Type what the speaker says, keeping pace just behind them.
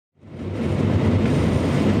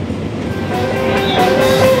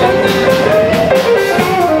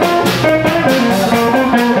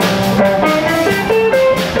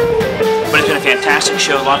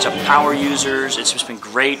lots of power users. It's just been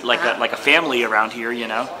great, like a family around here, you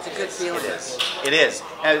know. It's a good feeling. It is. It is.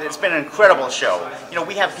 And it's been an incredible show. You know,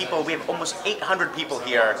 we have almost 800 people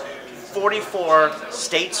here. 44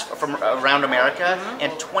 states from around America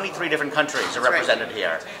and 23 different countries are represented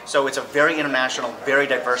here. So it's a very international, very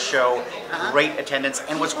diverse show, great attendance,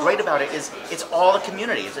 and what's great about it is it's all the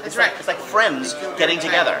community. It's like friends getting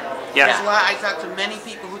together. Yeah. There's a lot, I talked to many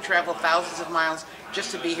people who travel thousands of miles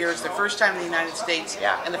just to be here. It's their first time in the United States,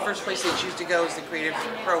 and the first place they choose to go is the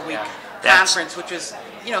CreativePro Week conference, which is,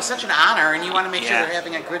 you know, such an honor, and you want to make sure they're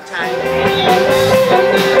having a good time.